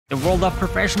The world of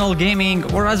professional gaming,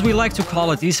 or as we like to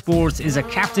call it, esports, is a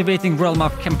captivating realm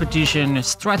of competition,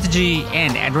 strategy,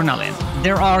 and adrenaline.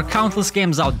 There are countless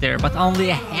games out there, but only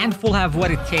a handful have what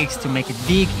it takes to make it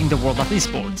big in the world of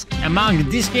esports. Among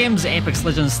these games, Apex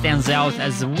Legends stands out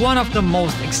as one of the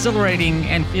most exhilarating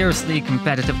and fiercely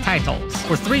competitive titles.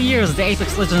 For 3 years, the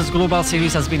Apex Legends Global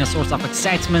Series has been a source of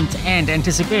excitement and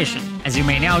anticipation. As you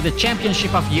may know, the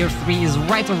championship of Year 3 is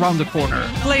right around the corner.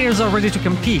 Players are ready to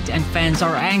compete, and fans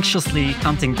are anxiously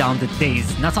counting down the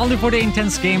days, not only for the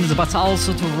intense games, but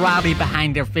also to rally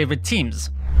behind their favorite teams.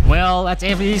 Well, at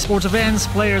every esports events,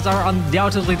 players are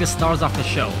undoubtedly the stars of the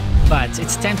show. But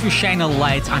it's time to shine a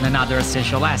light on another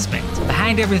essential aspect.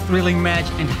 Behind every thrilling match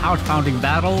and heart-pounding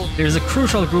battle, there's a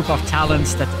crucial group of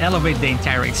talents that elevate the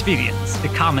entire experience, the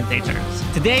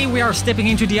commentators. Today, we are stepping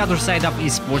into the other side of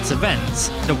esports events,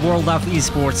 the world of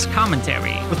esports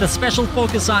commentary, with a special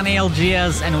focus on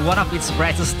ALGS and one of its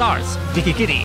brightest stars, VikkiKitty.